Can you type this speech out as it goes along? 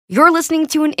You're listening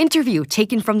to an interview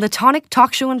taken from the Tonic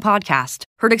Talk Show and Podcast,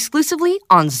 heard exclusively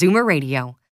on Zoomer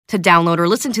Radio. To download or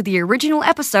listen to the original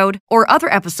episode or other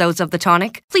episodes of The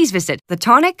Tonic, please visit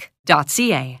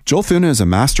thetonic.ca. Joel Thuna is a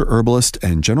master herbalist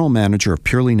and general manager of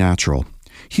Purely Natural.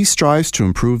 He strives to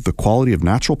improve the quality of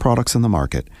natural products in the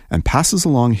market and passes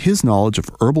along his knowledge of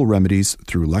herbal remedies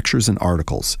through lectures and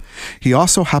articles. He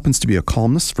also happens to be a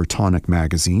columnist for Tonic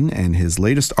magazine, and his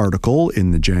latest article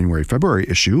in the January-February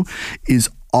issue is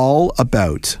all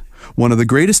about one of the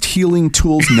greatest healing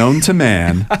tools known to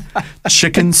man,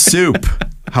 chicken soup.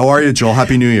 How are you, Joel?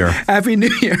 Happy New Year. Happy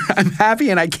New Year. I'm happy,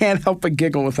 and I can't help but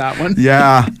giggle with that one.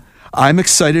 Yeah. I'm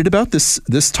excited about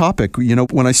this topic. You know,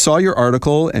 when I saw your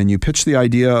article and you pitched the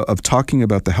idea of talking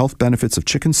about the health benefits of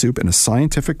chicken soup in a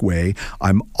scientific way,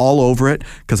 I'm all over it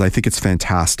because I think it's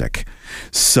fantastic.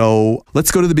 So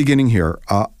let's go to the beginning here.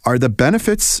 Are the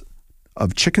benefits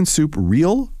of chicken soup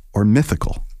real or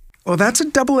mythical? Well, that's a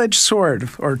double-edged sword,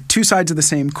 or two sides of the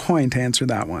same coin, to answer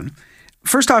that one.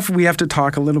 First off, we have to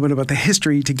talk a little bit about the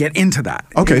history to get into that.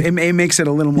 Okay. It makes it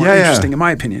a little more interesting, in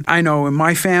my opinion. I know in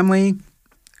my family,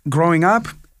 growing up,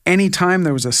 anytime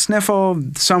there was a sniffle,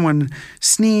 someone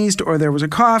sneezed, or there was a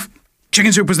cough,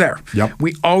 chicken soup was there. Yep.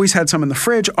 We always had some in the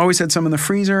fridge, always had some in the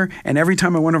freezer, and every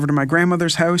time I went over to my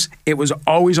grandmother's house, it was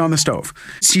always on the stove.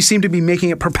 She seemed to be making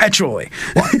it perpetually.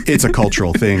 Well, it's a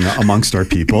cultural thing amongst our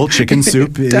people. Chicken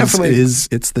soup is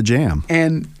it's the jam.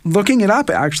 And looking it up,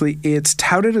 actually, it's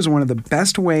touted as one of the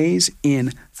best ways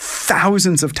in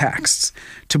thousands of texts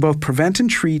to both prevent and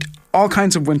treat all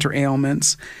kinds of winter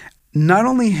ailments. Not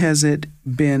only has it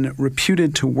been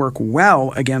reputed to work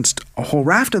well against a whole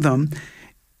raft of them,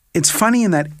 it's funny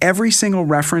in that every single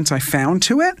reference I found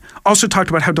to it also talked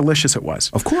about how delicious it was.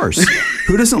 Of course.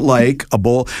 Who doesn't like a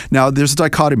bowl? Now, there's a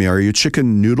dichotomy. Are you a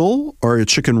chicken noodle or a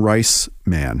chicken rice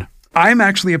man? I'm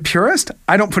actually a purist.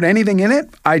 I don't put anything in it.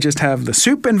 I just have the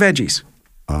soup and veggies.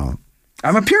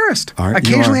 I'm a purist.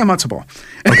 Occasionally a matzo ball.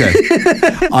 Okay.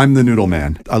 I'm the noodle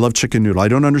man. I love chicken noodle. I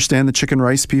don't understand the chicken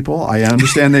rice people. I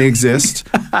understand they exist.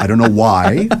 I don't know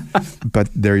why, but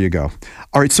there you go.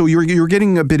 All right, so you're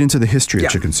getting a bit into the history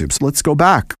of chicken soups. Let's go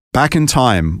back in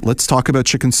time. Let's talk about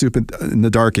chicken soup in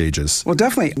the Dark Ages. Well,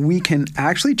 definitely. We can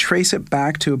actually trace it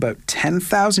back to about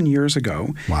 10,000 years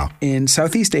ago in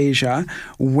Southeast Asia,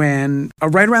 when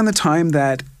right around the time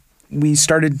that we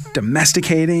started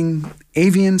domesticating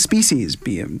avian species,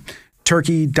 be it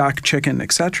turkey, duck, chicken,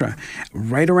 etc.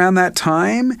 Right around that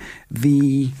time,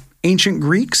 the ancient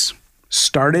Greeks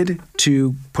started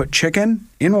to put chicken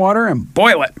in water and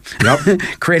boil it,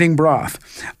 creating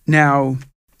broth. Now,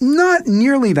 not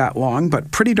nearly that long,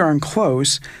 but pretty darn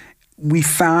close, we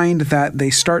find that they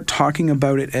start talking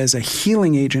about it as a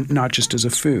healing agent, not just as a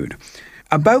food.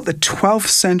 About the 12th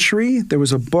century, there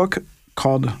was a book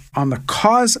called On the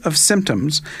Cause of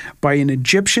Symptoms by an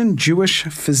Egyptian Jewish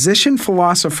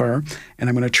physician-philosopher, and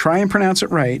I'm going to try and pronounce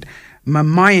it right,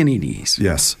 Maimonides.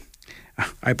 Yes.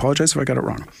 I apologize if I got it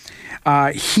wrong.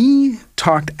 He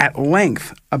talked at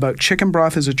length about chicken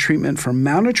broth as a treatment for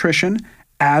malnutrition,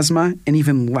 asthma, and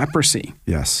even leprosy.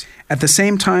 Yes. At the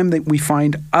same time that we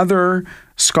find other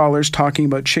scholars talking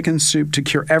about chicken soup to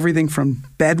cure everything from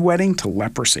bedwetting to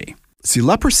leprosy. See,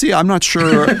 leprosy, I'm not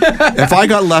sure. If I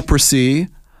got leprosy,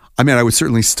 I mean, I would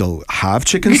certainly still have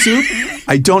chicken soup.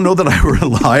 I don't know that I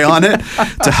rely on it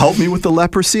to help me with the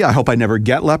leprosy. I hope I never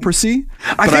get leprosy.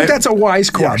 I think that's a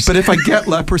wise course. Yeah, but if I get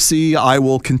leprosy, I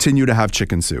will continue to have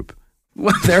chicken soup.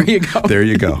 Well, there you go. There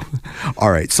you go.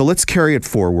 All right, so let's carry it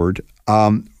forward.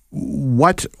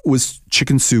 What was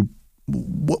chicken soup?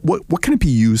 What can it be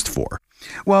used for?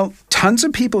 Well, tons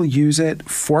of people use it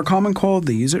for common cold.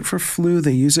 They use it for flu.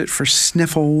 They use it for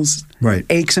sniffles,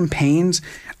 aches and pains.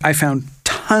 I found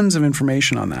tons of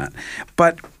information on that.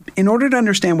 But in order to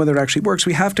understand whether it actually works,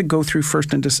 we have to go through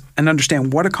first and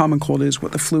understand what a common cold is,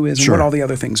 what the flu is, and what all the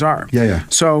other things are. Yeah.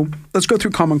 So let's go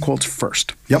through common colds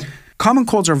first. Yep. Common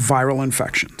colds are viral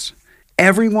infections.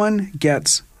 Everyone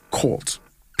gets colds,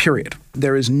 period.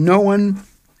 There is no one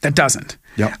that doesn't.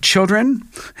 Yep. Children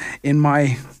in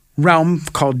my realm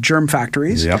called germ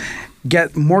factories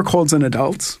get more colds than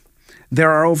adults. There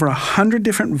are over 100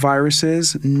 different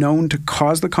viruses known to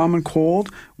cause the common cold,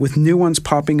 with new ones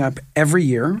popping up every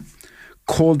year.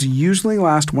 Colds usually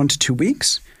last 1 to 2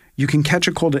 weeks. You can catch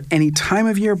a cold at any time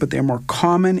of year, but they're more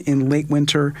common in late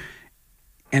winter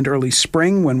and early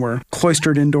spring when we're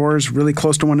cloistered indoors, really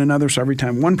close to one another. So every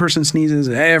time one person sneezes,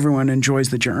 everyone enjoys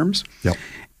the germs. Yep.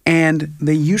 And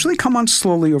they usually come on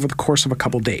slowly over the course of a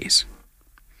couple days.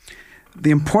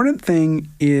 The important thing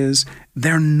is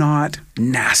they're not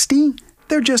nasty.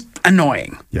 They're just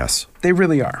annoying. Yes. They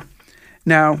really are.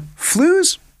 Now,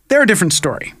 flus, they're a different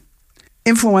story.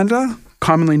 Influenza,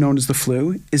 commonly known as the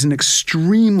flu, is an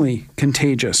extremely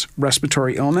contagious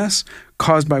respiratory illness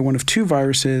caused by one of two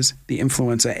viruses, the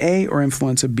influenza A or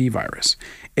influenza B virus.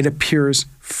 It appears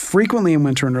frequently in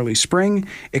winter and early spring.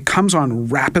 It comes on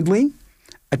rapidly,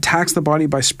 attacks the body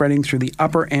by spreading through the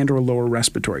upper and or lower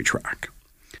respiratory tract.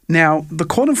 Now, the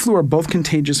cold and flu are both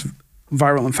contagious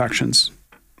viral infections.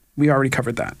 We already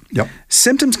covered that. Yep.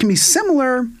 Symptoms can be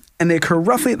similar and they occur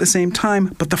roughly at the same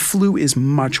time, but the flu is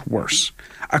much worse.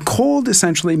 A cold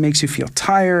essentially makes you feel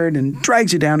tired and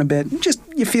drags you down a bit. Just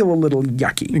you feel a little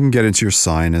yucky. You can get into your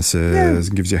sinuses,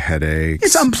 it gives you headaches.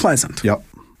 It's unpleasant. Yep.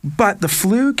 But the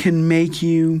flu can make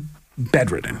you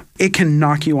bedridden. It can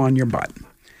knock you on your butt.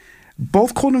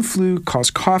 Both cold and flu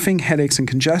cause coughing, headaches, and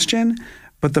congestion,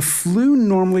 but the flu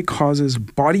normally causes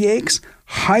body aches,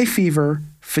 high fever,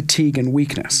 fatigue, and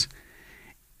weakness.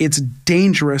 It's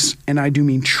dangerous, and I do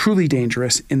mean truly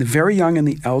dangerous, in the very young and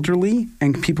the elderly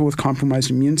and people with compromised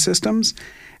immune systems.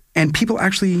 And people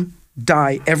actually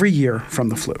die every year from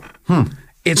the flu.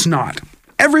 It's not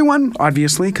everyone,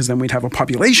 obviously, because then we'd have a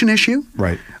population issue.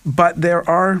 Right. But there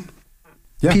are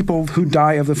people who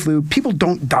die of the flu. People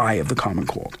don't die of the common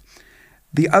cold.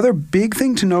 The other big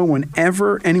thing to know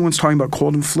whenever anyone's talking about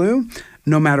cold and flu,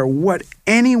 no matter what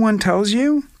anyone tells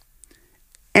you,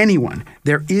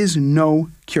 there is no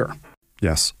cure.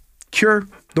 Yes. Cure,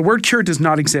 the word cure does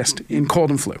not exist in cold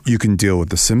and flu. You can deal with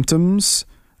the symptoms.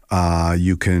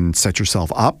 You can set yourself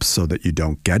up so that you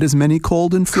don't get as many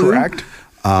cold and flu. Correct.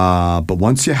 But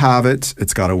once you have it,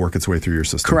 it's got to work its way through your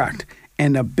system. Correct.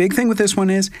 And a big thing with this one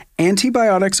is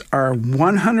antibiotics are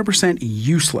 100%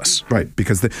 useless. Right,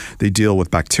 because they deal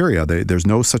with bacteria. There's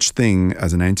no such thing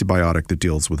as an antibiotic that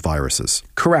deals with viruses.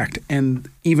 Correct. And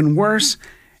even worse,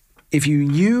 if you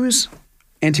use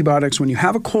antibiotics when you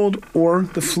have a cold or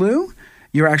the flu,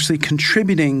 you're actually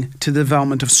contributing to the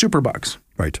development of superbugs.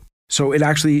 Right. So it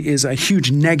actually is a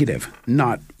huge negative,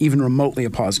 not even remotely a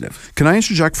positive. Can I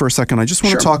interject for a second? I just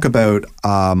want to talk about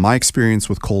my experience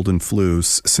with cold and flu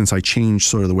since I changed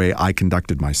sort of the way I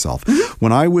conducted myself.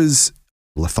 When I was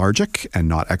lethargic and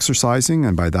not exercising,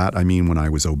 and by that I mean when I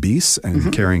was obese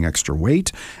and carrying extra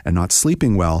weight and not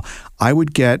sleeping well, I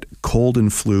would get cold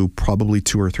and flu probably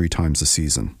 2 or 3 times a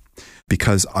season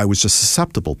because I was just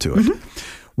susceptible to it.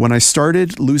 When I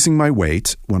started losing my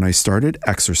weight, when I started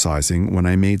exercising, when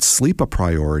I made sleep a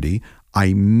priority,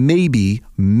 I maybe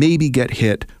get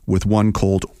hit with 1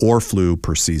 cold or flu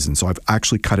per season. So I've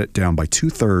actually cut it down by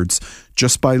 2/3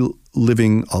 just by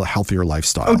living a healthier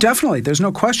lifestyle. Oh, definitely. There's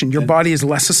no question. Your body is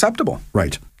less susceptible.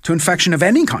 Right. To infection of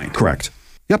any kind. Correct.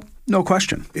 Yep. No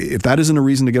question. If that isn't a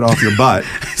reason to get off your butt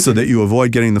so that you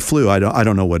avoid getting the flu, I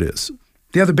don't know what is.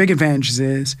 The other big advantage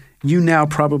is you now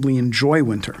probably enjoy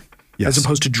winter. Yes. As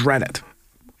opposed to dread it.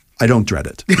 I don't dread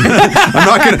it.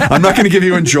 I'm not going to give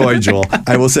you enjoy, Joel.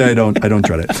 I will say I don't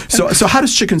dread it. So how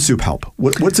does chicken soup help?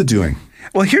 What's it doing?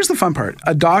 Well, here's the fun part.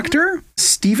 A doctor,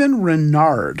 Stephen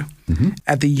Renard,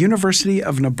 at the University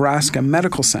of Nebraska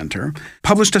Medical Center,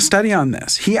 published a study on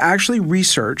this. He actually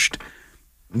researched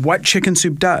what chicken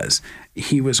soup does.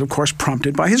 He was, of course,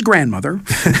 prompted by his grandmother,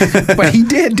 but he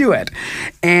did do it.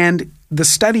 And the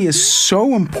study is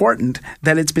so important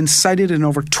that it's been cited in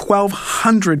over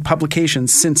 1,200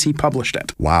 publications since he published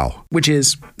it. Wow.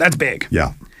 That's big.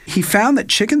 Yeah. He found that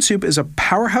chicken soup is a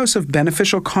powerhouse of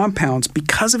beneficial compounds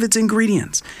because of its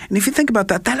ingredients. And if you think about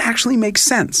that, that actually makes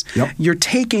sense. Yep. You're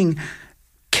taking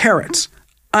carrots,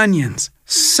 onions,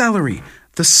 celery,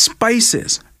 the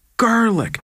spices,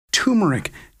 garlic,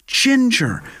 turmeric,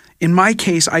 ginger. In my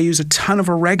case, I use a ton of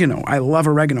oregano. I love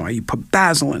oregano. I put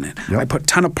basil in it. Yep. I put a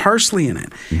ton of parsley in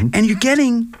it. And you're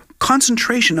getting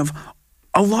concentration of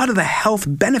a lot of the health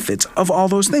benefits of all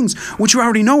those things, which you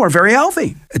already know are very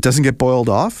healthy. It doesn't get boiled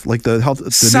off, like the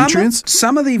nutrients?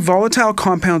 Some of the volatile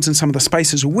compounds in some of the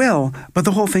spices will, but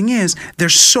the whole thing is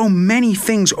there's so many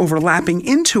things overlapping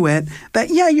into it that,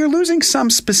 you're losing some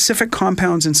specific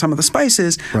compounds in some of the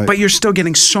spices, but you're still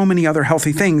getting so many other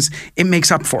healthy things, it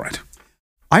makes up for it.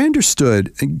 I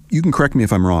understood, and you can correct me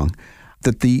if I'm wrong,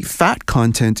 that the fat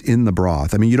content in the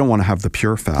broth, I mean, you don't want to have the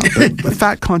pure fat, but the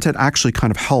fat content actually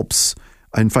kind of helps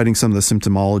in fighting some of the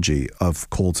symptomology of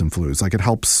colds and flus. Like it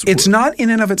helps. It's not in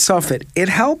and of itself that it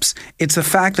helps. It's the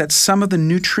fact that some of the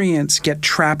nutrients get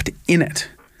trapped in it.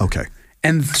 Okay.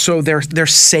 And so they're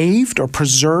saved or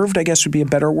preserved, I guess would be a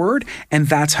better word, and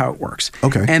that's how it works.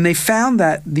 Okay. And they found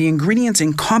that the ingredients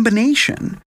in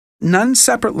combination, none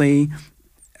separately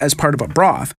as part of a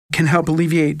broth, can help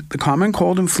alleviate the common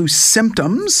cold and flu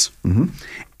symptoms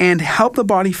and help the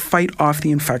body fight off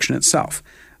the infection itself.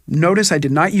 Notice I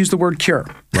did not use the word cure.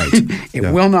 Right.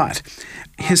 It will not.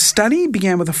 His study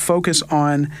began with a focus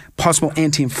on possible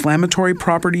anti-inflammatory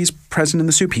properties present in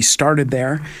the soup. He started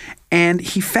there, and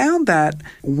he found that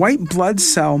white blood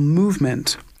cell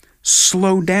movement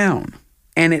slowed down.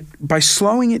 And by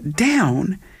slowing it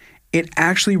down, it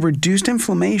actually reduced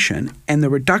inflammation, and the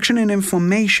reduction in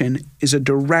inflammation is a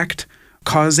direct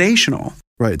causational.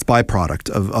 It's byproduct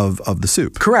of the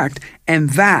soup. Correct.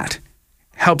 And that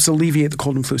helps alleviate the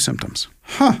cold and flu symptoms.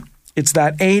 It's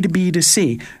that A to B to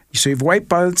C. So you have white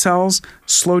blood cells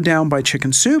slowed down by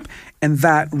chicken soup, and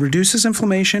that reduces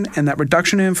inflammation, and that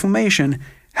reduction in inflammation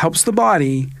helps the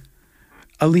body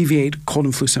alleviate cold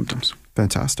and flu symptoms.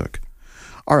 Fantastic.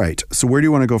 All right. So where do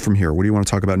you want to go from here? What do you want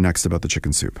to talk about next about the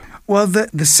chicken soup? Well,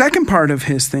 the second part of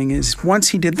his thing is once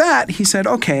he did that, he said,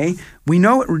 okay, we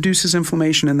know it reduces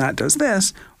inflammation and that does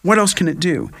this. What else can it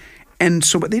do? And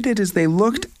so what they did is they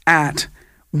looked at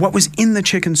what was in the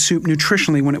chicken soup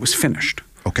nutritionally when it was finished.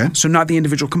 Okay. So not the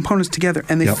individual components together.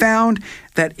 And they found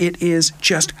that it is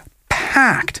just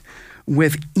packed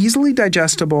with easily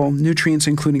digestible nutrients,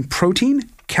 including protein,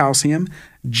 calcium,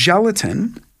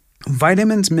 gelatin,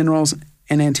 vitamins, minerals,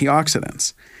 and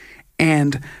antioxidants.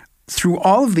 And through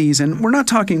all of these, and we're not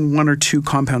talking one or two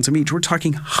compounds of each, we're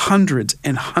talking hundreds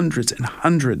and hundreds and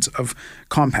hundreds of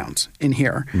compounds in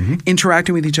here,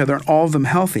 interacting with each other, and all of them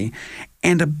healthy.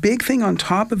 And a big thing on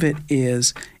top of it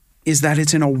is that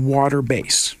it's in a water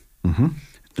base.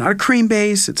 It's not a cream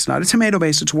base, it's not a tomato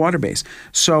base, it's water base.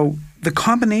 So the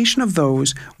combination of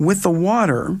those with the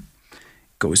water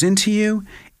goes into you.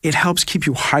 It helps keep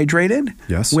you hydrated,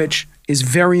 which is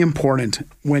very important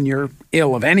when you're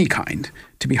ill of any kind,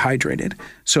 to be hydrated.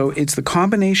 So it's the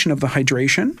combination of the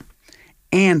hydration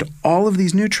and all of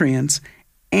these nutrients,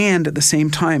 and at the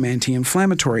same time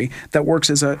anti-inflammatory, that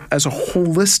works as a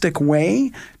holistic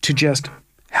way to just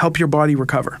help your body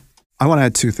recover. I want to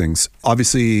add two things.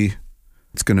 Obviously,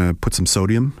 it's going to put some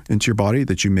sodium into your body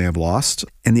that you may have lost.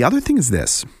 And the other thing is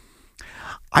this.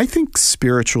 I think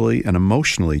spiritually and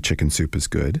emotionally chicken soup is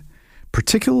good,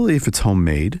 particularly if it's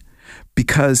homemade,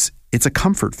 because it's a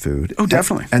comfort food. Oh,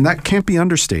 definitely. And that can't be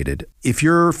understated. If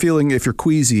you're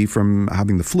queasy from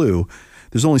having the flu,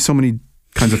 there's only so many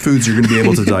kinds of foods you're going to be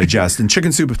able to digest. And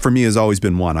chicken soup for me has always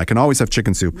been one. I can always have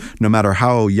chicken soup. No matter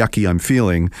how yucky I'm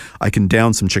feeling, I can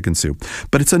down some chicken soup.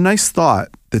 But it's a nice thought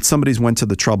that somebody's went to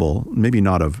the trouble, maybe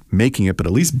not of making it, but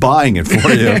at least buying it for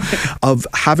you, of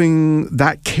having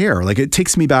that care. Like it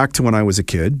takes me back to when I was a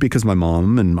kid because my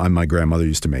mom and my grandmother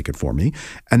used to make it for me.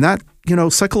 And that,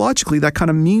 psychologically, that kind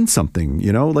of means something,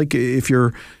 like if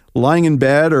you're lying in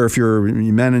bed or if you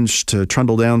manage to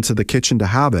trundle down to the kitchen to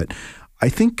have it, I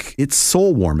think it's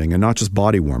soul warming and not just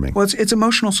body warming. Well, it's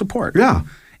emotional support. Yeah.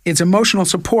 It's emotional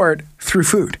support through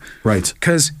food. Right.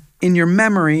 Because in your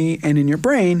memory and in your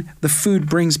brain, the food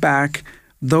brings back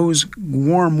those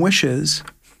warm wishes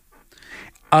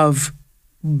of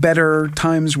better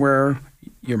times where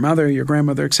your mother, your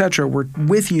grandmother, etc., were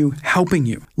with you, helping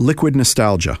you. Liquid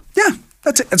nostalgia. Yeah.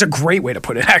 That's a great way to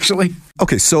put it, actually.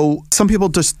 Okay, so some people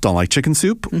just don't like chicken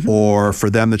soup, or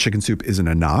for them the chicken soup isn't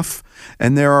enough.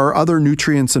 And there are other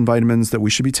nutrients and vitamins that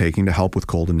we should be taking to help with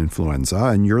cold and influenza,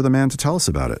 and you're the man to tell us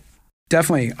about it.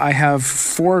 Definitely. I have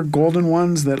 4 golden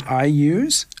ones that I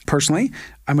use personally.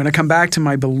 I'm going to come back to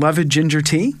my beloved ginger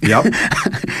tea. Yep.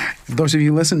 Those of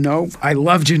you who listen know I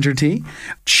love ginger tea.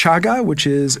 Chaga, which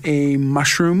is a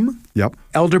mushroom. Yep.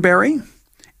 Elderberry,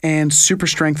 and super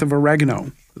strength of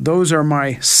oregano. Those are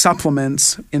my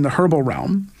supplements in the herbal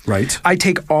realm. Right. I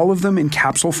take all of them in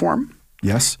capsule form.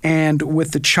 Yes. And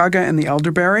with the chaga and the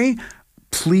elderberry,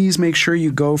 please make sure you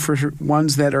go for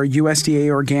ones that are USDA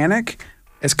organic,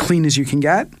 as clean as you can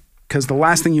get, because the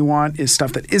last thing you want is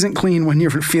stuff that isn't clean when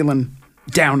you're feeling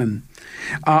down. And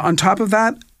on top of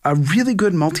that, a really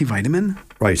good multivitamin.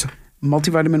 Right.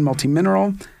 Multivitamin,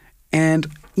 multimineral, and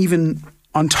even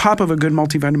on top of a good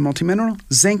multivitamin, multimineral,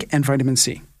 zinc and vitamin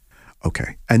C.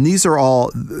 Okay. And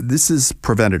this is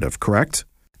preventative, correct?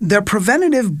 They're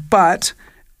preventative, but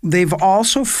they've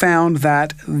also found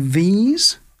that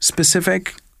these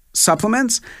specific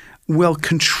supplements will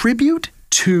contribute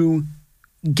to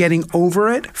getting over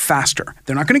it faster.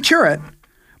 They're not going to cure it,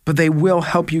 but they will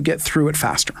help you get through it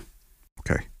faster.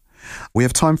 Okay. We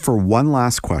have time for one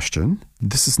last question.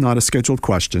 This is not a scheduled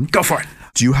question. Go for it.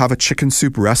 Do you have a chicken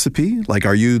soup recipe? Like,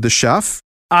 are you the chef?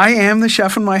 I am the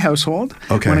chef in my household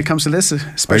when it comes to this,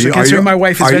 especially considering my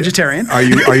wife is vegetarian. Are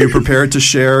you prepared to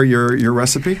share your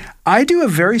recipe? I do a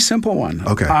very simple one.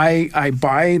 Okay. I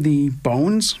buy the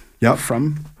bones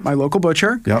from my local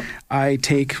butcher. Yep. I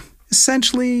take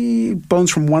essentially bones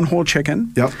from one whole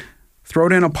chicken. Yep. Throw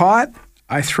it in a pot.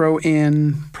 I throw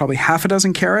in probably half a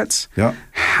dozen carrots,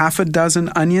 half a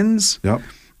dozen onions,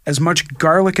 as much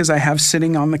garlic as I have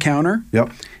sitting on the counter,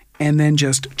 and then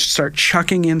just start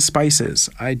chucking in spices.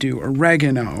 I do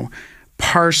oregano,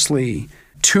 parsley,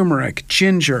 turmeric,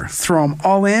 ginger, throw them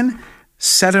all in,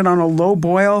 set it on a low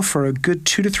boil for a good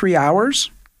 2 to 3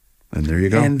 hours. And there you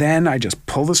go. And then I just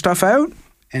pull the stuff out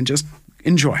and just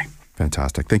enjoy.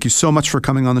 Fantastic. Thank you so much for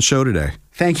coming on the show today.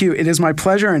 Thank you. It is my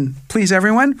pleasure. And please,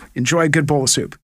 everyone, enjoy a good bowl of soup.